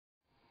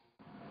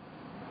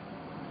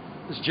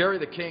This is Jerry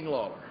the King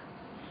Lawler,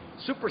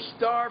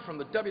 superstar from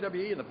the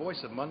WWE and the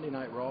voice of Monday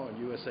Night Raw and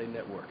USA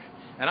Network.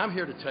 And I'm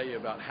here to tell you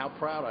about how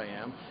proud I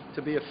am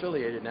to be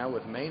affiliated now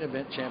with Main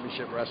Event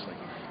Championship Wrestling.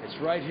 It's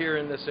right here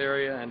in this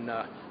area, and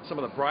some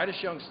of the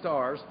brightest young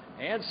stars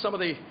and some of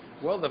the,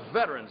 well, the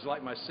veterans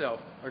like myself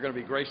are going to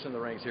be gracing the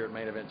rings here at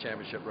Main Event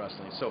Championship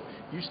Wrestling. So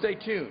you stay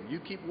tuned, you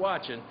keep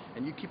watching,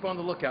 and you keep on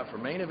the lookout for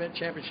Main Event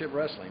Championship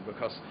Wrestling,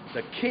 because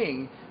the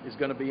King is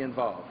going to be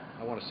involved.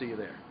 I want to see you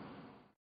there.